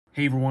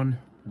Hey everyone,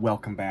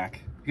 welcome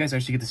back. You guys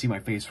actually get to see my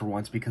face for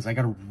once because I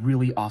got a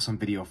really awesome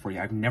video for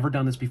you. I've never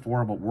done this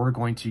before, but we're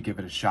going to give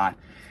it a shot.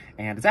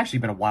 And it's actually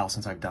been a while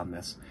since I've done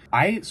this.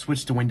 I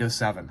switched to Windows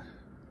 7.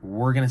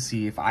 We're gonna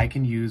see if I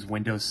can use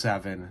Windows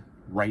 7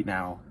 right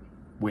now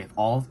with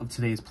all of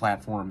today's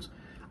platforms.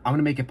 I'm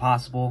gonna make it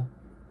possible.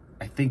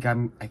 I think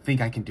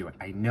I can do it.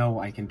 I know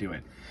I can do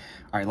it.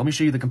 All right, let me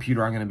show you the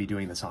computer I'm gonna be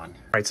doing this on. All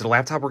right, so the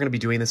laptop we're gonna be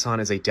doing this on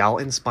is a Dell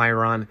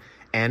Inspiron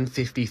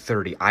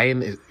N5030. I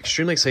am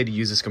extremely excited to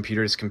use this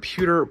computer. This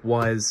computer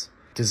was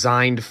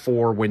designed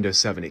for Windows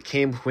 7. It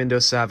came with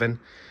Windows 7.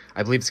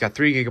 I believe it's got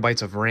 3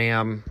 gigabytes of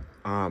RAM.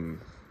 And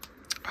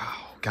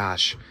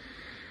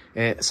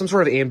some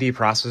sort of AMD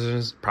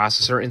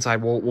processor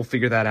inside. We'll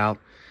figure that out.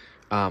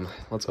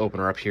 Let's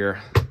open her up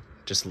here.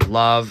 Just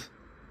love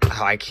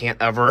how I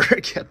can't ever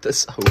get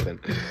this open.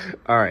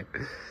 All right,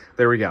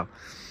 there we go.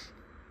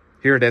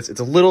 Here it is.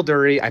 It's a little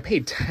dirty. I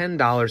paid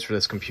 $10 for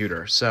this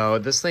computer. So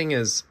this thing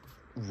is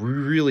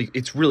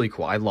it's really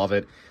cool. I love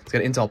it. It's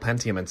got Intel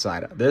Pentium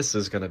inside. This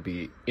is going to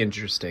be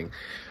interesting.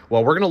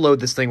 Well, we're going to load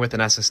this thing with an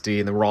SSD,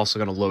 and then we're also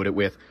going to load it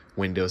with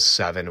Windows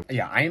 7.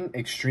 Yeah, I'm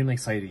extremely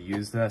excited to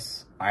use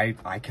this. I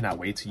cannot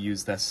wait to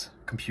use this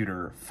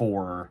computer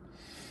for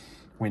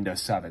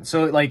Windows 7.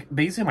 So, like,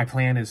 basically my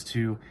plan is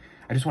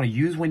I just want to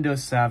use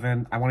Windows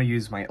 7. I want to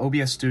use my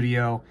OBS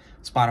Studio,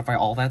 Spotify,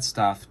 all that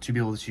stuff to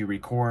be able to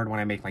record when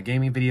I make my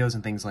gaming videos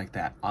and things like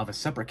that. I'll have a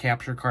separate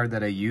capture card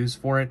that I use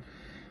for it,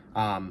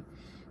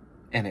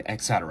 and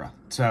etc.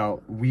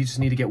 So we just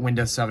need to get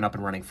Windows 7 up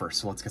and running first.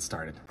 So let's get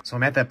started. So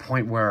I'm at that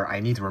point where I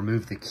need to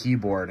remove the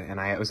keyboard, and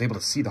I was able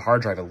to see the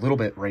hard drive a little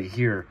bit right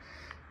here,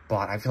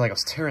 but I feel like I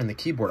was tearing the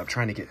keyboard up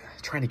trying to get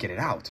it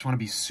out. Just want to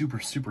be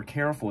super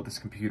careful with this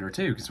computer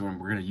too, because we're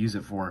going to use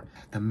it for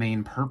the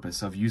main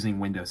purpose of using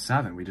Windows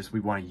 7. We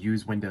want to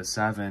use Windows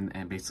 7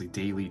 and basically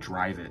daily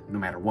drive it no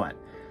matter what.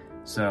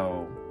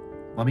 So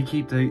let me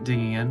keep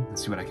digging in and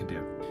see what I can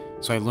do.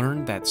 So I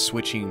learned that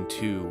switching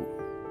to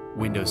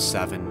Windows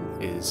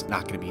 7 is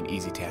not going to be an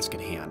easy task in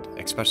hand,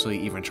 especially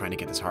even trying to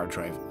get this hard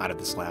drive out of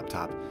this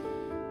laptop.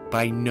 But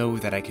I know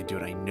that I can do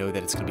it. I know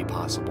that it's going to be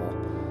possible.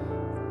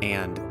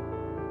 And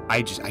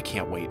I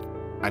can't wait.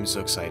 I'm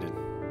so excited.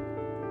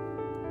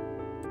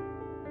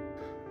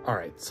 All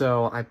right,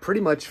 so I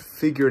pretty much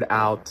figured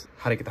out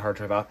how to get the hard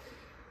drive out.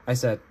 I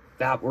said,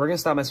 we're going to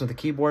stop messing with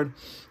the keyboard.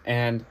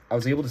 And I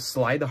was able to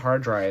slide the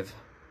hard drive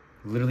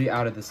literally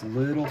out of this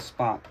little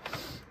spot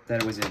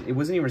that it was in. It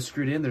wasn't even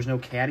screwed in. There's no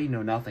caddy,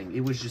 no nothing.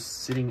 It was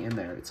just sitting in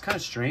there. It's kind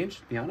of strange,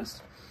 to be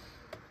honest.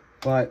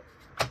 But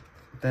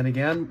then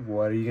again,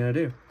 what are you going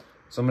to do?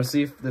 So I'm going to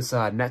see if this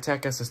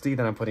NetTech SSD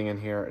that I'm putting in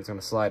here is going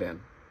to slide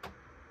in.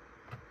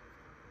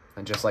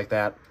 And just like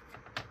that,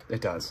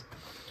 it does.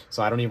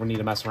 So I don't even need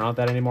to mess around with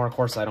that anymore. Of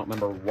course, I don't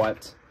remember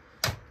what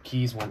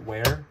keys went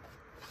where,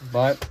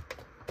 but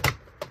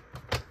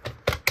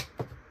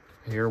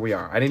here we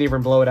are. I didn't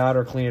even blow it out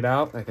or clean it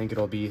out. I think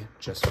it'll be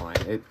just fine.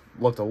 It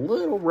looked a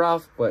little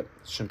rough, but it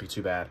shouldn't be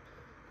too bad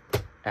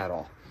at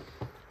all.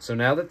 So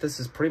now that this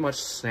is pretty much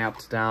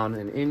snapped down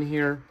and in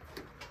here,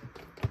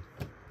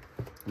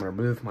 I'm gonna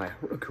remove my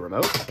Roku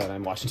remote that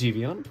I'm watching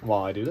TV on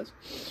while I do this.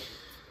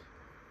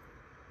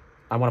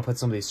 I want to put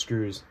some of these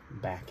screws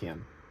back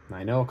in. Now,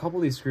 I know a couple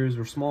of these screws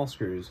were small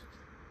screws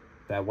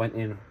that went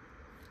in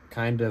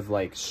kind of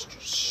like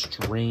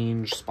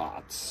strange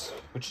spots,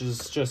 which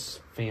is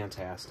just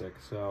fantastic.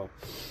 So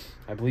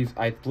I believe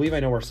I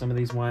know where some of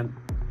these went.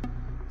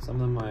 Some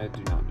of them I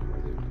do not know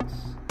where they went.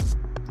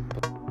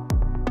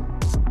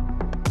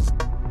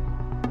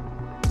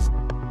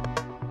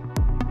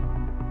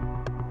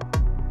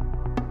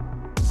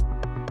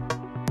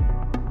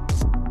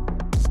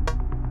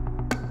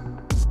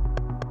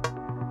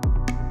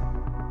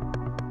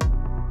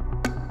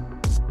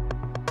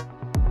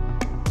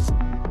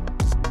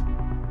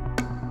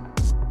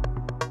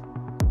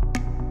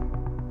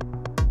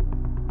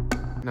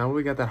 Now that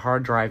we got that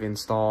hard drive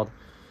installed,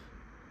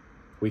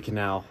 we can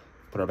now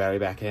put our battery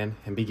back in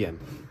and begin.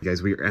 You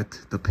guys, we are at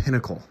the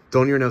pinnacle.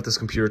 Don't even know if this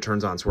computer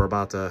turns on, so we're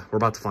about to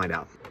find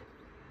out.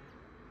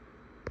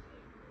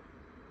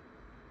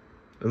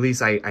 At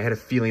least I had a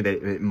feeling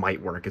that it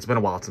might work. It's been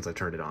a while since I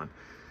turned it on.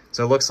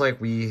 So it looks like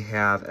we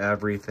have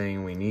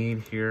everything we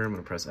need here. I'm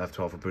gonna press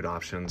F12 for boot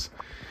options,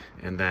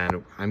 and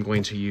then I'm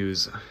going to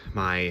use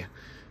my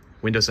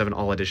Windows 7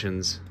 All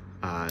Editions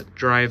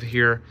drive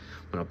here.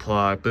 I'm gonna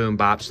plug, boom,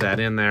 bops that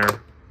in there,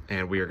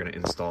 and we are gonna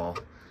install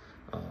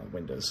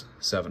Windows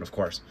 7, of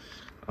course.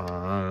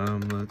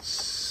 Let's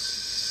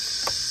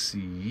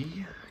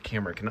see.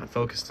 Camera cannot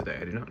focus today.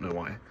 I do not know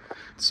why.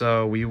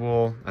 So we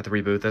will have to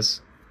reboot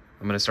this.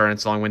 I'm gonna start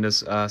installing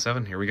Windows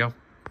 7. Here we go.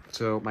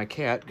 So my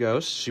cat,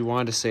 Ghost, she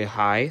wanted to say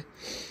hi.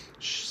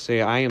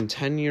 Say, I am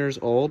 10 years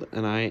old,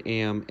 and I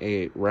am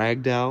a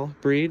ragdoll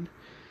breed.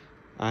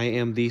 I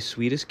am the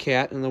sweetest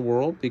cat in the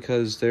world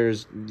because I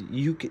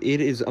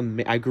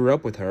grew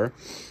up with her.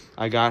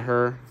 I got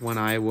her when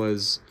I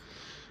was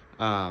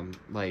I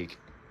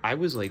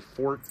was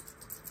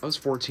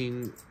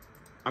 14.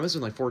 I was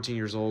like 14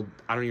 years old.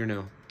 I don't even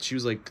know. she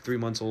was like 3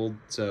 months old,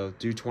 so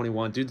do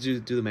 21, do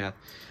the math.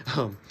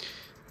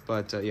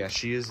 But yeah,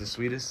 she is the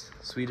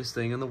sweetest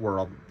thing in the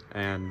world,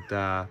 and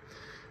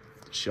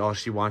all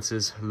she wants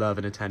is love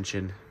and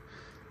attention.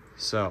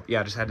 So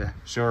yeah, I just had to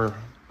show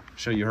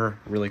you her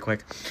really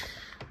quick.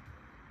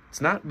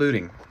 It's not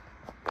booting.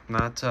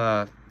 Not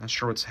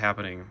sure what's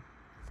happening.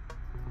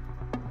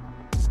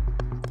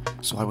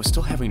 So I was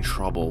still having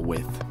trouble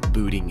with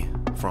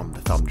booting from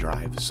the thumb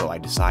drive, so I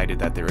decided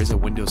that there is a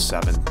Windows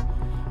 7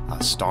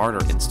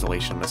 starter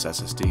installation on this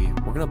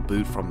SSD. We're going to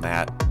boot from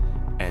that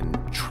and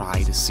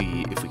try to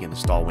see if we can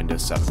install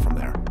Windows 7 from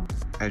there.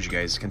 As you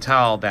guys can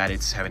tell, that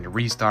it's having to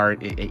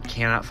restart. It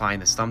cannot find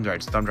this thumb drive.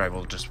 This thumb drive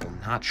will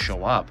not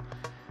show up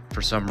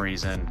for some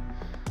reason.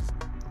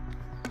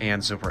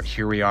 And so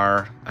here we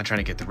are. I'm trying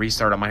to get the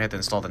restart. I might have to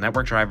install the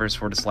network drivers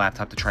for this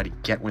laptop to try to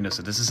get Windows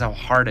 7. This is how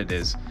hard it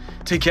is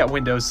to get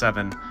Windows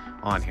 7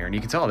 on here. And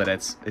you can tell that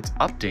it's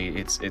updating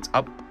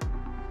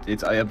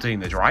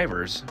the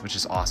drivers, which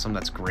is awesome.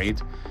 That's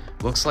great.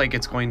 Looks like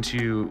it's going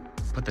to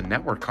put the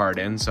network card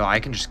in, so I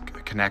can just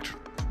connect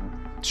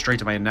straight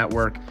to my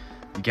network,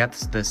 get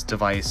this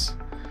device,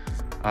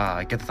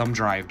 get the thumb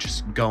drive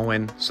just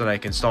going so that I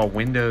can install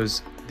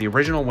Windows, the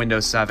original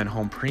Windows 7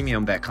 Home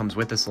Premium that comes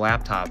with this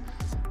laptop,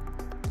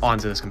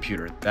 onto this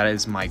computer. That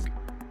is my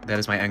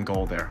end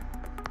goal there.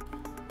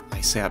 I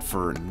sat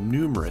for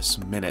numerous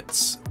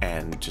minutes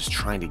and just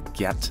trying to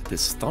get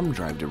this thumb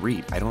drive to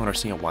read. I don't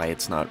understand why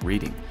it's not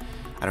reading.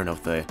 I don't know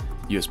if the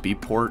USB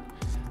port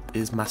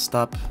is messed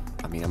up.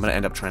 I mean, I'm going to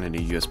end up trying a new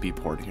USB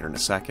port here in a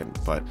second,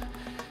 but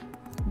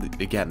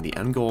again, the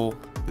end goal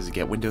is to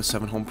get Windows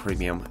 7 Home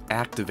Premium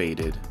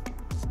activated,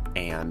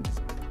 and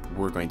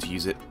we're going to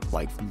use it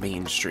like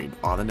mainstream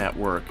on the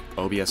network,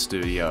 OBS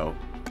Studio,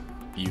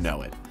 you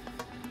know it.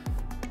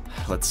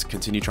 Let's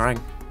continue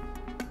trying.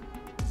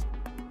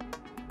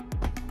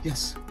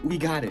 Yes, we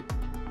got it.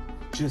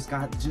 Just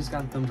got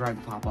the thumb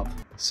drive to pop up.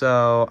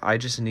 So I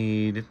just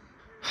need...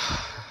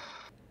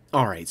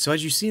 Alright, so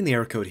as you see in the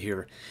error code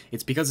here,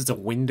 it's because it's a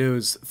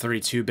Windows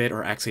 32-bit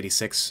or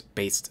x86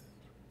 based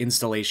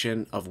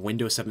installation of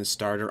Windows 7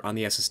 Starter on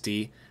the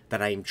SSD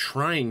that I'm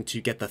trying to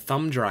get the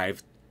thumb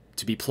drive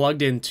to be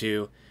plugged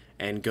into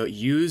and go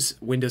use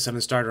Windows 7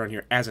 Starter on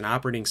here as an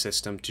operating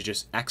system to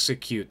just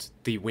execute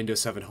the Windows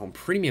 7 Home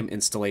Premium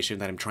installation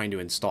that I'm trying to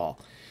install,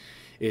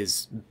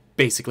 is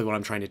basically what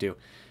I'm trying to do.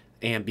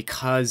 And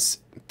because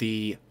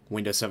the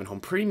Windows 7 Home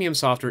Premium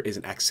software is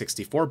an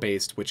x64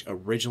 based, which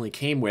originally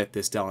came with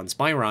this Dell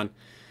Inspiron,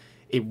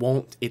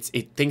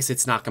 it thinks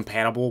it's not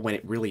compatible when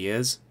it really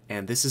is,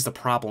 and this is the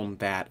problem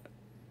that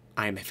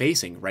I'm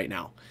facing right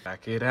now.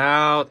 Back it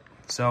out.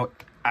 So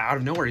out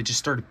of nowhere, it just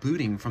started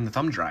booting from the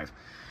thumb drive.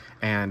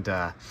 And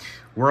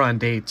we're on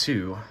day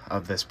 2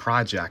 of this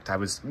project. I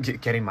was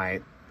getting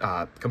my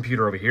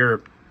computer over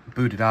here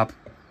booted up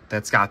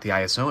that's got the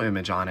ISO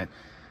image on it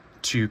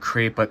to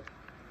create, but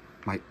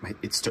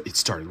it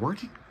started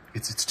working.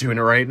 It's doing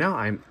it right now.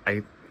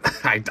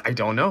 I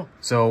don't know.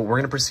 So we're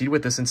gonna proceed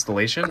with this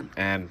installation,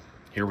 and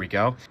here we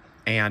go.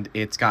 And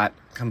it's got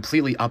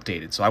completely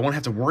updated, so I won't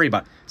have to worry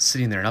about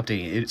sitting there and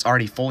updating it. It's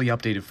already fully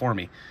updated for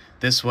me.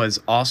 This was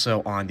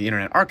also on the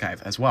Internet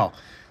Archive as well.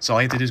 So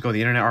all you have to do is go to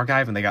the Internet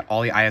Archive, and they got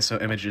all the ISO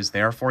images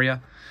there for you.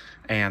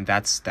 And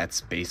that's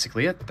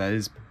basically it. That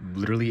is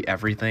literally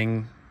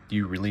everything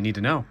you really need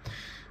to know.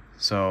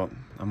 So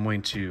I'm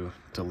going to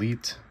kind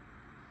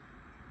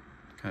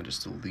of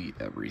just delete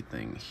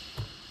everything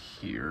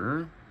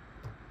here.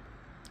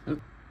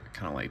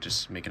 Kind of like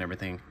just making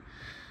everything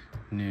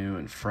new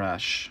and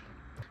fresh.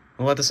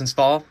 We'll let this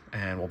install,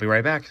 and we'll be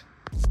right back.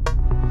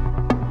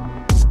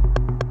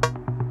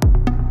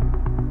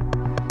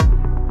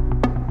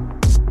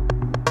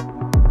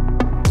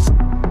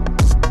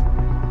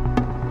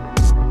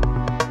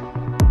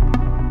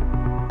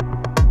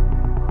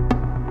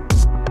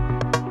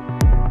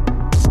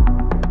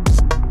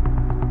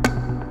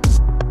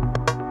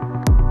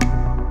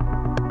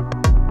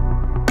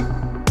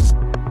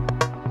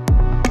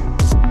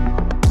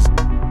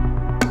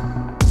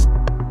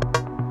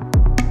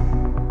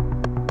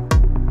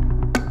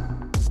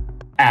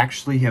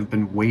 Actually have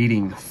been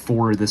waiting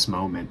for this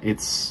moment.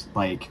 It's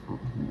like,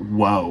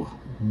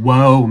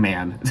 whoa,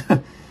 man.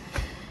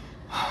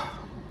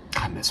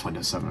 I miss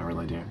Windows 7, I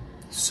really do.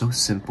 So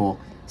simple,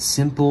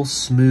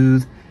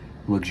 smooth,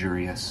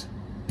 luxurious,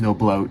 no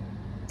bloat,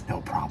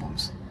 no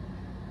problems.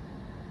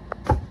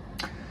 I'm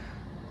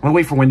gonna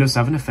wait for Windows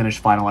 7 to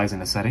finish finalizing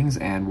the settings,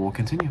 and we'll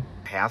continue.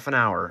 Half an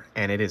hour,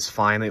 and it is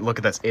finally, look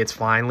at this, it's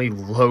finally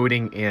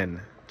loading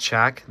in.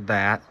 Check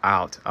that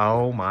out.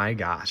 Oh my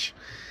gosh.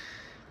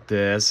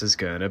 This is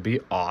gonna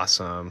be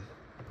awesome.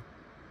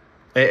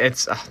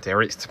 It's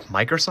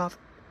Microsoft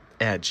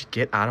Edge.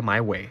 Get out of my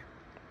way.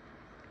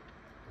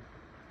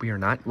 We are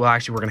not. Well,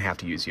 actually, we're gonna have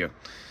to use you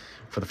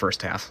for the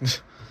first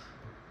half.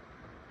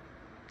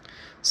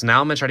 So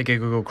now I'm gonna try to get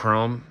Google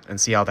Chrome and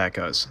see how that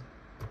goes.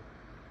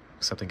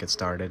 Accept and get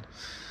started.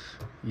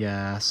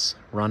 Yes.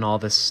 Run all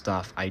this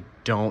stuff. I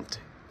don't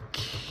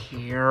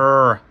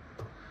care.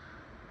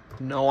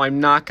 No, I'm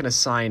not gonna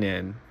sign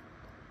in.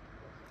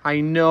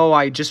 I know,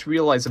 I just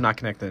realized I'm not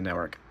connected to the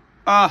network.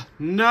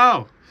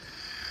 No!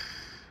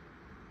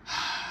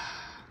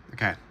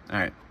 Okay,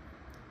 alright.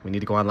 We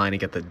need to go online and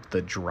get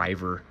the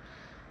driver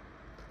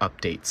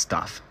update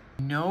stuff.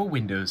 No,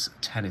 Windows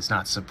 10 is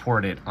not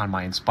supported on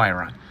my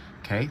Inspiron.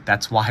 Okay,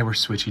 that's why we're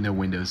switching to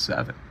Windows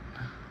 7.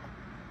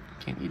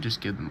 Can't you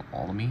just give them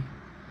all to me?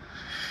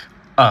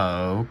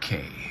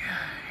 Okay.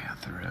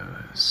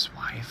 Atheros,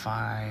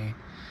 Wi-Fi,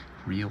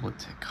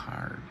 Realtek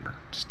card.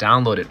 Just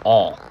download it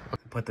all.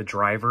 Put the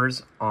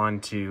drivers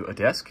onto a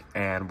disk,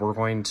 and we're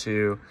going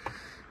to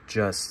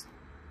just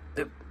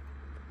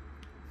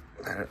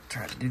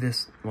try to do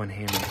this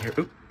one-handed here.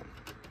 Oop.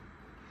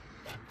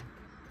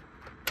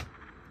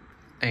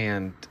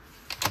 And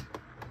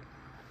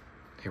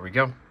here we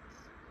go.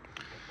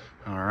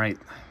 All right,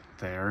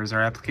 there's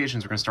our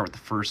applications. We're gonna start with the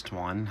first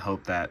one.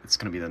 Hope that it's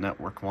gonna be the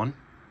network one.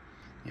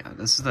 Yeah,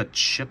 this is the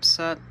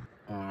chipset.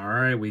 All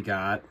right, we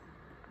got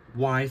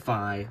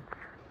Wi-Fi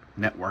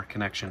network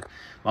connection.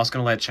 I'm also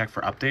gonna let it check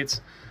for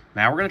updates.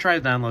 Now we're gonna try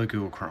to download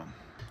Google Chrome.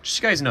 Just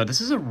so you guys know,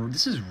 this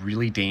is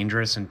really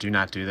dangerous, and do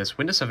not do this.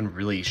 Windows 7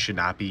 really should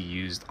not be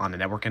used on the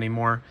network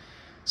anymore.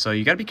 So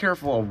you got to be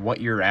careful of what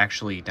you're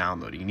actually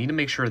downloading. You need to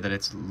make sure that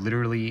it's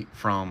literally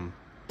from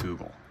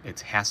Google.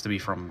 It has to be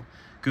from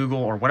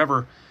Google or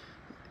whatever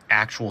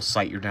actual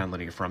site you're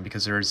downloading it from,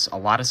 because there's a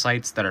lot of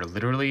sites that are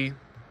literally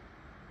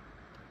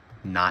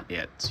not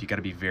it. So you got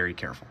to be very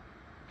careful.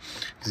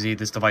 See,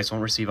 this device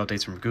won't receive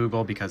updates from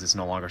Google because it's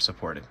no longer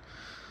supported.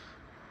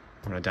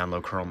 I'm going to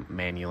download Chrome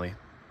manually.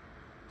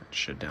 It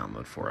should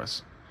download for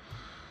us.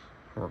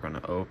 We're going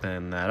to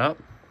open that up.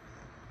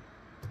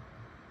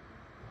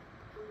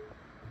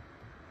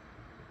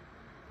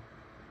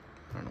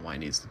 I don't know why it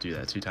needs to do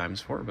that 2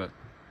 times for, but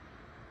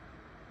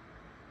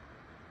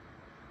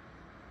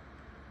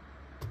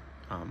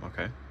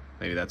okay.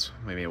 Maybe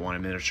it wanted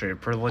administrative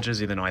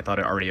privileges, even though I thought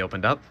it already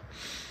opened up.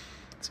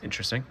 It's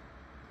interesting.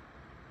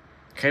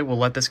 Okay, we'll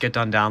let this get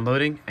done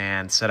downloading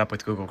and set up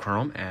with Google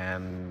Chrome,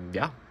 and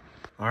yeah.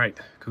 All right,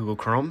 Google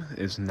Chrome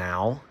is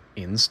now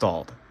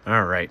installed.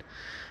 All right.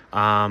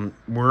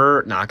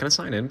 We're not going to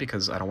sign in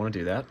because I don't want to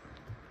do that.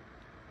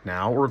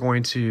 Now we're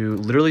going to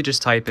literally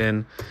just type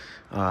in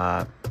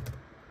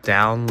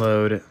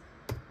download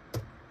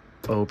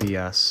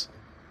OBS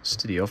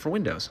Studio for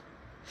Windows.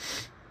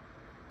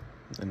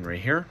 And right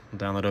here,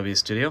 download OBS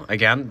Studio.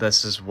 Again,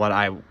 this is what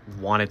I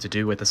wanted to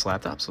do with this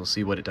laptop, so we'll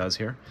see what it does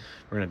here.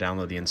 We're going to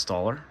download the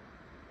installer.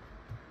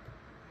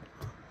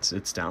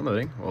 It's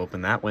downloading. We'll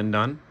open that when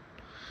done,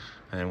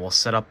 and we'll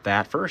set up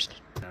that first.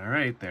 All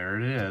right, there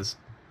it is.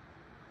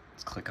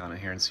 Let's click on it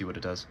here and see what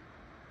it does.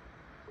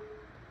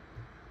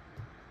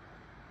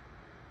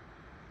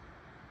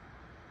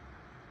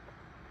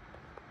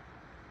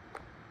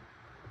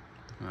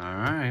 All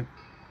right.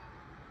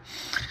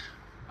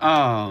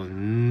 Oh,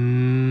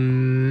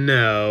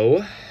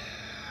 no.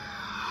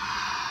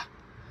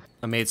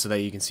 I made it so that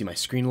you can see my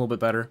screen a little bit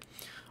better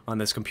on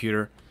this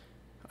computer.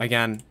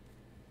 Again,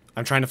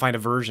 I'm trying to find a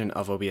version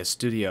of OBS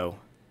Studio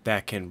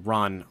that can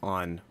run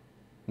on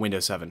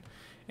Windows 7.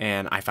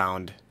 And I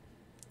found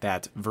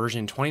that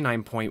version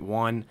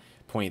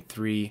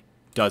 29.1.3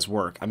 does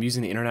work. I'm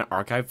using the Internet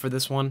Archive for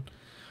this one.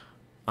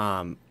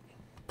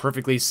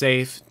 Perfectly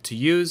safe to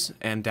use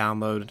and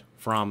download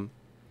from.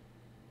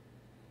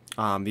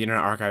 The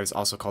Internet Archive is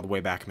also called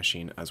Wayback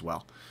Machine as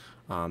well.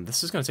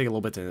 This is going to take a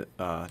little bit to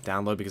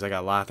download because I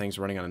got a lot of things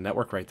running on a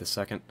network right this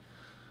second.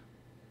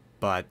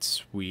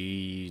 But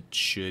we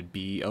should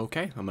be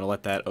okay. I'm going to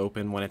let that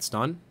open when it's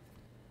done.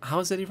 How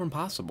is that even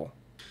possible?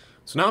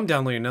 So now I'm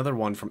downloading another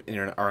one from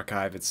Internet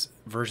Archive. It's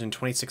version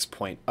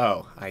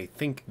 26.0. I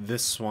think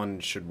this one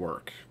should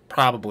work.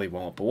 Probably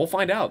won't, but we'll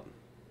find out.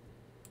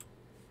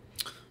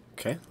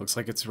 Okay, looks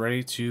like it's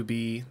ready to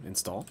be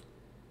installed.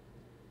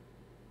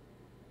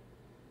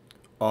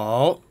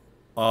 Oh.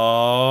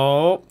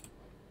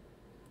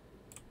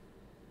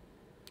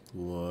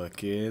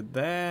 Look at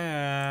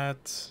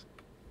that.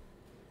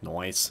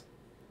 Nice.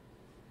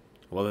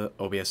 Well, the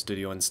OBS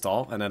Studio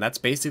install, and then that's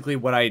basically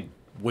what I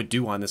would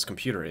do on this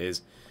computer,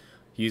 is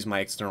use my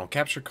external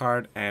capture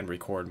card and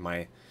record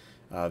my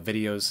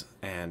videos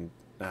and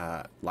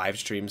live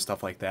stream,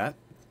 stuff like that.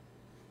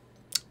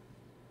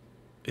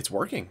 It's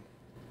working.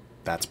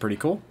 That's pretty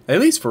cool. At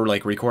least for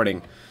like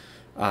recording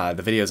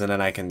the videos, and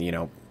then I can, you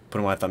know, put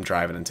them on my thumb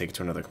drive and then take it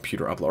to another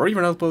computer, upload, or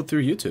even upload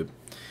through YouTube.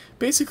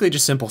 Basically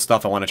just simple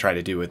stuff I want to try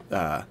to do with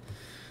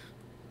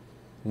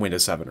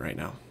Windows 7 right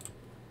now.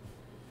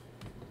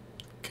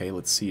 Okay,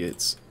 let's see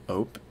it's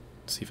open.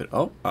 See if it,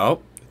 oh,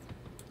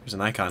 there's an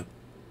icon.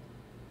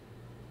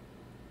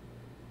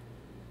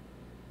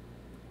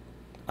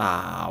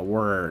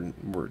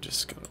 We're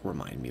just gonna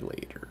remind me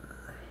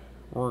later.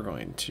 We're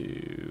going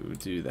to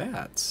do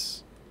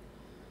that.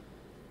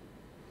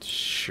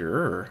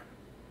 Sure.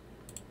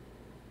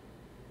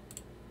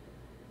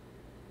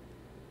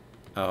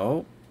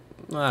 Oh,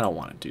 I don't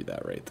want to do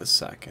that right this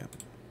second.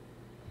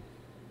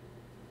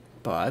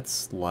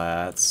 But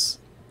let's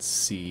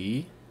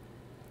see.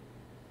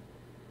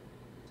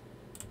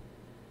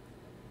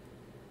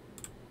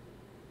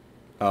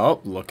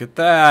 Oh, look at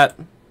that.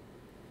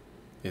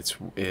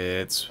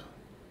 It's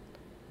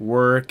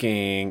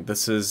working.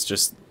 This is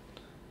just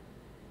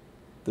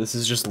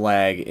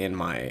lag in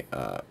my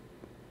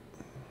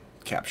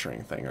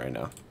capturing thing right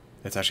now.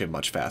 It's actually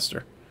much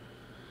faster.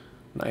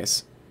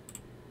 Nice.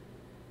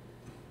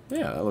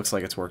 Yeah, it looks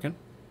like it's working.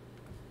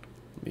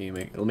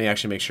 Let me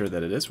actually make sure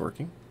that it is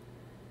working.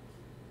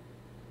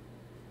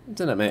 It's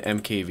in an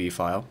MKV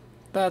file.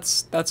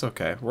 That's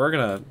okay. We're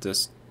gonna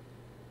just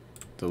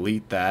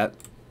delete that,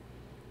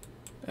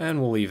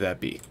 and we'll leave that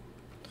be.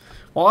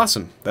 Well,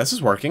 awesome. This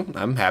is working.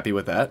 I'm happy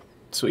with that.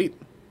 Sweet.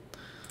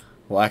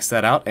 We'll X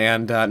that out.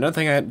 And another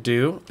thing I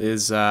do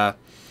is I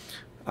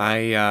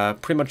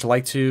pretty much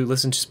like to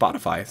listen to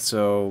Spotify.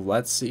 So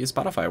let's see if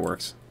Spotify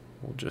works.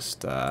 We'll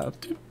just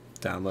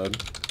download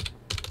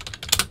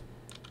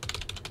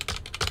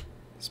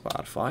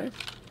Spotify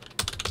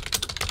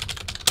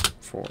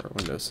for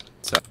Windows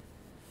 7.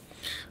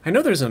 I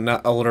know there's an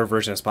older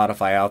version of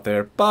Spotify out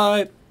there,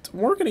 but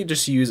we're going to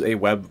just use a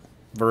web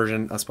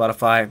version of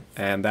Spotify,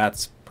 and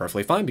that's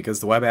perfectly fine because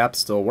the web app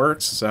still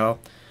works, so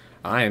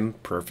I'm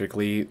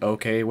perfectly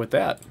okay with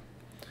that.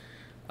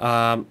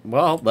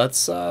 Well,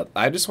 let's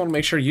I just want to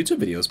make sure YouTube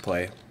videos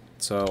play.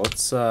 So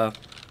let's go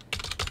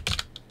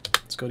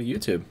to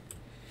YouTube.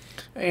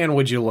 And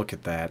would you look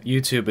at that?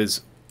 YouTube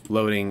is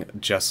loading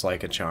just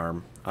like a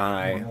charm.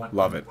 I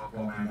love it. A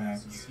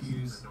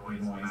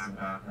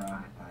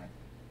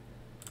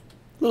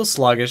little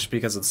sluggish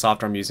because of the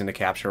software I'm using to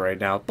capture right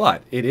now,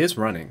 but it is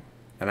running,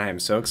 and I am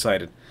so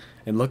excited.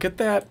 And look at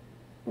that.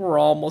 We're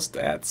almost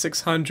at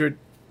 600.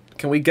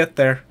 Can we get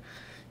there?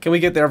 Can we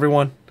get there,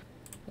 everyone?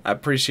 I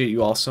appreciate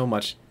you all so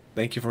much.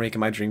 Thank you for making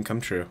my dream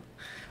come true.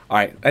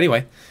 Alright,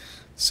 anyway.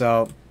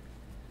 So,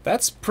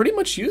 that's pretty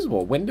much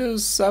usable.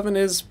 Windows 7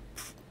 is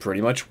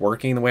pretty much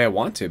working the way I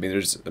want to.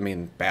 I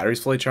mean,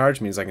 battery's fully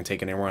charged, means I can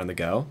take it anywhere on the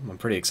go. I'm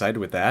pretty excited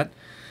with that.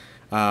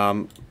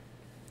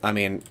 I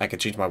mean, I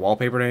could change my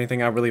wallpaper to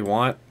anything I really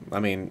want.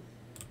 I mean,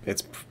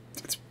 it's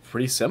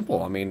pretty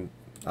simple. I mean,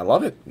 I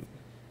love it.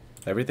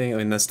 Everything, I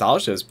mean,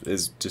 nostalgia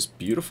is just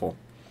beautiful.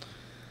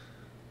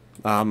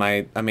 I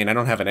mean, I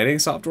don't have an editing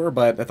software,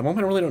 but at the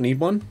moment I really don't need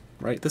one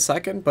right this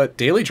second. But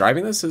daily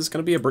driving this is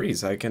going to be a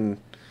breeze. I can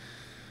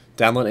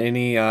download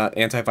any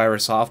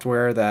antivirus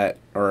software that,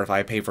 or if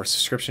I pay for a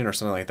subscription or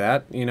something like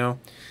that, you know.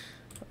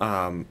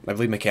 I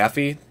believe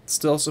McAfee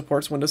still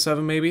supports Windows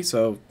 7 maybe,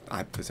 so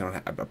I'm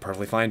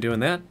perfectly fine doing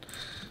that.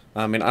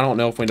 I mean, I don't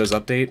know if Windows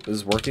Update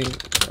is working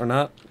or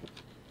not,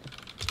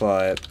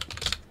 but...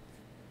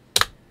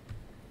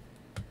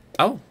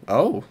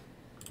 Oh.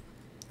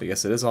 I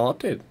guess it is all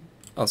updated.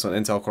 Oh, so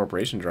an Intel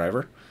Corporation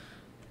driver.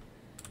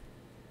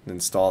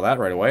 Install that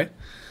right away.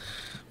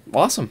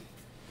 Awesome.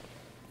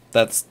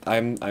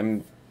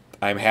 I'm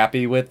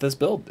happy with this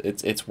build.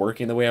 It's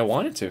working the way I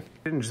want it to.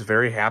 I'm just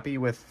very happy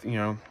with, you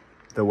know,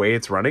 the way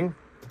it's running.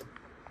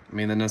 I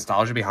mean, the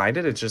nostalgia behind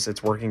it,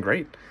 it's working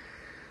great.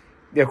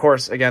 Yeah, of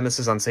course, again, this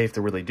is unsafe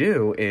to really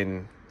do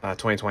in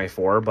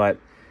 2024, but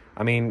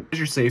I mean,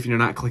 you're safe and you're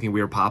not clicking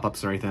weird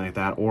pop-ups or anything like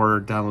that,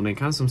 or downloading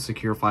kind of some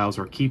secure files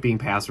or keeping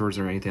passwords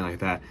or anything like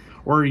that.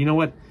 Or, you know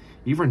what,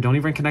 don't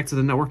even connect to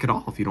the network at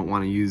all if you don't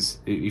want to use,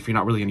 if you're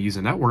not really going to use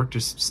a network,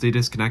 just stay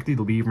disconnected.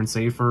 It'll be even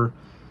safer.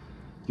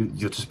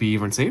 You'll just be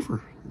even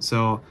safer.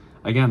 So,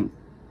 again,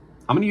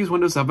 I'm going to use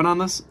Windows 7 on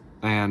this,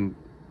 and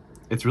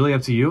it's really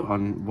up to you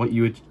on what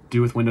you would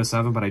do with Windows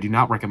 7, but I do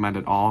not recommend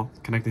at all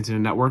connecting to the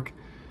network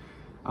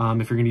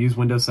if you're going to use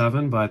Windows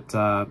 7. But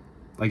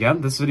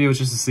again, this video is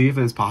just to see if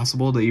it's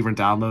possible to even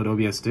download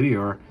OBS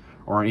Studio,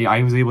 or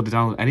I was able to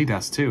download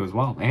AnyDesk too as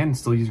well, and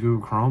still use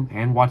Google Chrome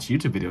and watch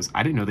YouTube videos.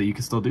 I didn't know that you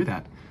could still do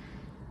that.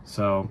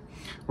 So,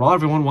 well,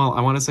 everyone,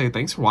 I want to say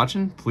thanks for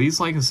watching. Please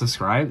like and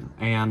subscribe,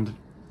 and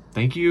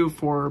thank you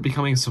for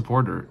becoming a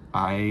supporter.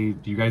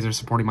 You guys are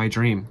supporting my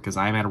dream, because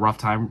I am at a rough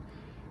time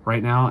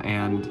right now,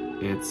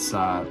 and it's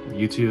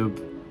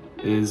YouTube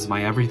is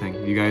my everything.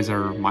 You guys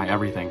are my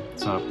everything.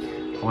 So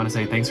I want to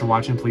say thanks for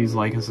watching. Please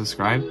like and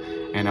subscribe,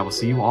 and I will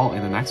see you all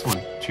in the next one.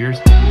 Cheers.